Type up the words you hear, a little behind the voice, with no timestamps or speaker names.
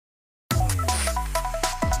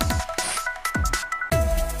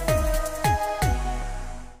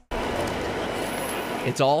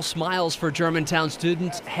It's all smiles for Germantown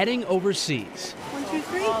students heading overseas. 1, 2,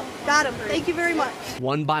 3. Got him. Thank you very much.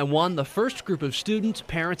 One by one, the first group of students,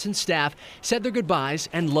 parents, and staff said their goodbyes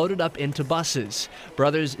and loaded up into buses.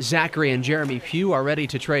 Brothers Zachary and Jeremy Pugh are ready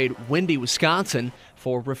to trade windy Wisconsin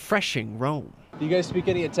for refreshing Rome. Do you guys speak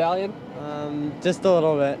any Italian? Just a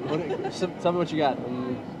little bit. Tell me what you got.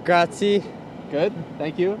 Grazie. Good.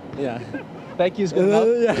 Thank you. Yeah. Thank you's good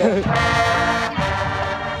enough.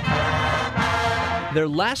 Their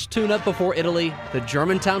last tune-up before Italy, the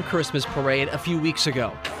Germantown Christmas Parade a few weeks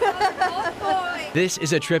ago. This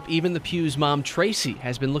is a trip even the Pugh's mom, Tracy,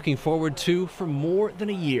 has been looking forward to for more than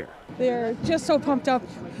a year. They're just so pumped up.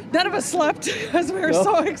 None of us slept because we were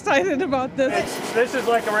so excited about this. This is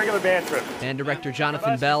like a regular band trip. And director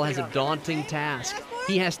Jonathan Bell has a daunting task.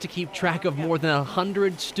 He has to keep track of more than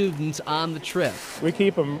 100 students on the trip. We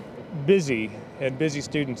keep them busy, and busy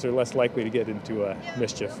students are less likely to get into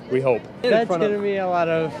mischief, we hope. That's going to be a lot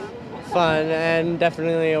of fun and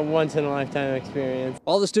definitely a once-in-a-lifetime experience.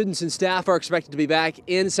 All the students and staff are expected to be back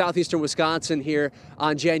in southeastern Wisconsin here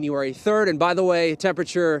on January 3rd. And by the way,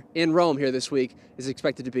 temperature in Rome here this week is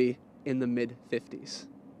expected to be in the mid-50s.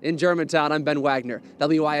 In Germantown, I'm Ben Wagner,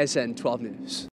 WISN 12 News.